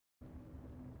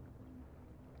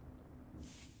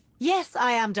Yes,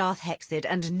 I am Darth Hexid,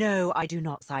 and no, I do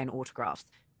not sign autographs.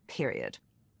 Period.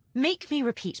 Make me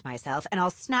repeat myself, and I'll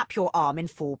snap your arm in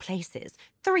 4 places.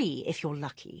 3, if you're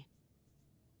lucky.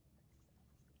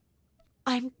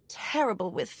 I'm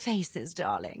terrible with faces,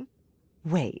 darling.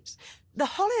 Wait, the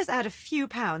hollow's add a few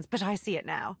pounds, but I see it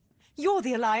now. You're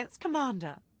the Alliance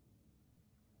Commander.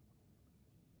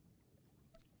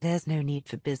 There's no need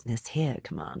for business here,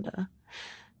 Commander.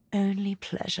 Only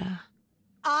pleasure.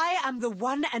 I am the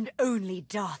one and only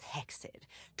Darth Hexid,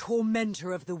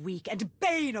 tormentor of the weak and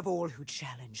bane of all who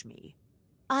challenge me.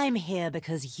 I'm here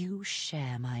because you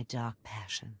share my dark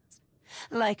passions.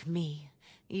 Like me,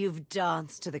 you've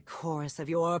danced to the chorus of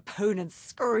your opponent's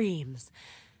screams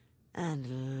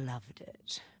and loved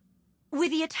it. With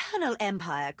the Eternal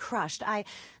Empire crushed, I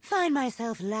find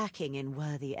myself lacking in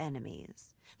worthy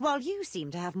enemies, while you seem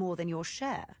to have more than your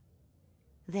share.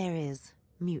 There is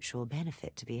mutual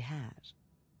benefit to be had.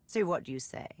 So what do you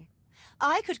say?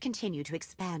 I could continue to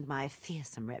expand my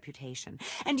fearsome reputation,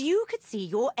 and you could see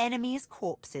your enemies'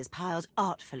 corpses piled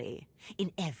artfully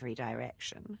in every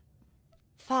direction.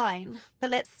 Fine, but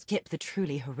let's skip the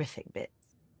truly horrific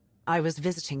bits. I was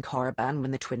visiting Korriban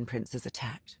when the Twin Princes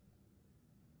attacked.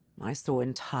 I saw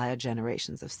entire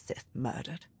generations of Sith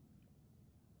murdered.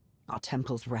 Our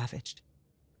temples ravaged.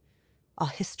 Our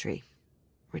history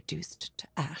reduced to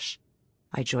ash.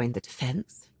 I joined the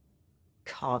defense,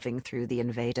 carving through the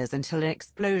invaders until an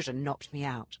explosion knocked me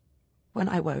out. When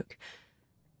I woke,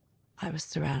 I was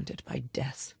surrounded by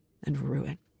death and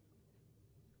ruin.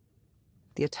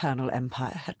 The Eternal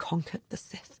Empire had conquered the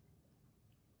Sith.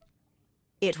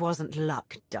 It wasn't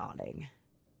luck, darling.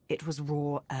 It was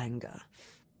raw anger,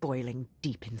 boiling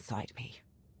deep inside me.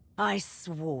 I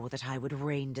swore that I would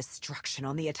rain destruction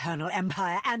on the Eternal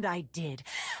Empire, and I did,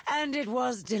 and it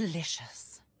was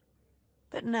delicious.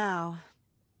 But now,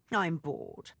 I'm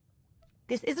bored.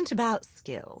 This isn't about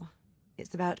skill.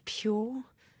 It's about pure,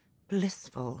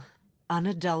 blissful,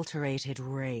 unadulterated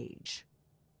rage.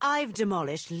 I've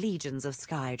demolished legions of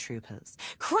Sky Troopers,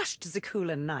 crushed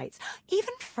Zakulan Knights,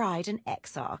 even fried an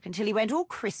Exarch until he went all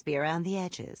crispy around the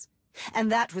edges.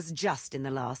 And that was just in the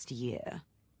last year.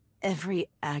 Every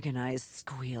agonized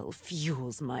squeal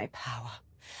fuels my power.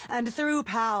 And through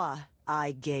power,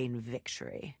 I gain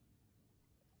victory.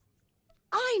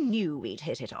 I knew we'd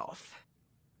hit it off.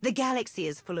 The galaxy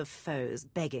is full of foes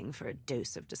begging for a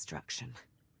dose of destruction.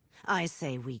 I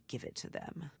say we give it to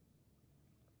them.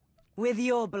 With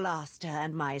your blaster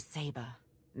and my saber,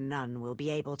 none will be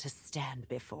able to stand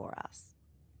before us.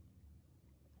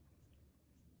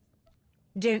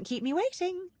 Don't keep me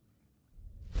waiting.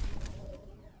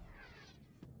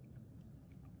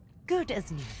 Good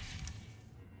as new.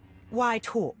 Why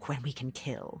talk when we can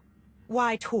kill?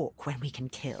 Why talk when we can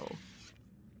kill?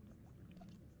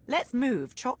 Let's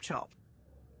move, chop chop.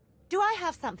 Do I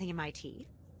have something in my teeth?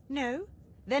 No?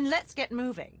 Then let's get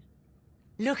moving.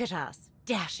 Look at us,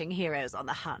 dashing heroes on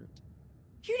the hunt.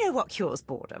 You know what cures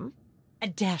boredom? A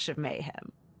dash of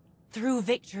mayhem. Through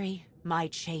victory, my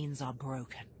chains are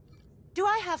broken. Do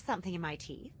I have something in my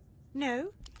teeth?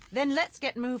 No? Then let's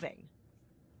get moving.